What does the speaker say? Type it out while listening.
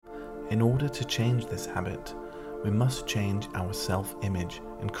In order to change this habit, we must change our self-image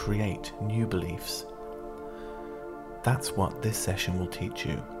and create new beliefs. That's what this session will teach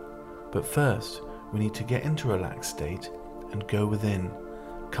you. But first, we need to get into a relaxed state and go within,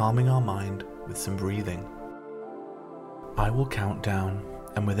 calming our mind with some breathing. I will count down,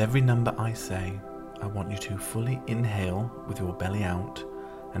 and with every number I say, I want you to fully inhale with your belly out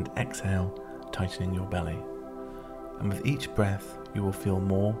and exhale, tightening your belly. And with each breath, you will feel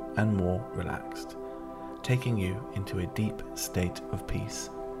more and more relaxed, taking you into a deep state of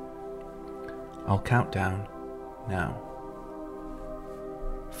peace. I'll count down now.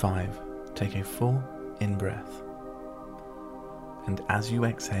 5. Take a full in-breath. And as you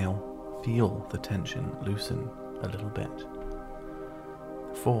exhale, feel the tension loosen a little bit.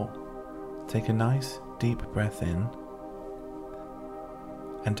 4. Take a nice deep breath in.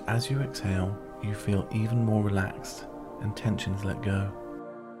 And as you exhale, you feel even more relaxed and tensions let go.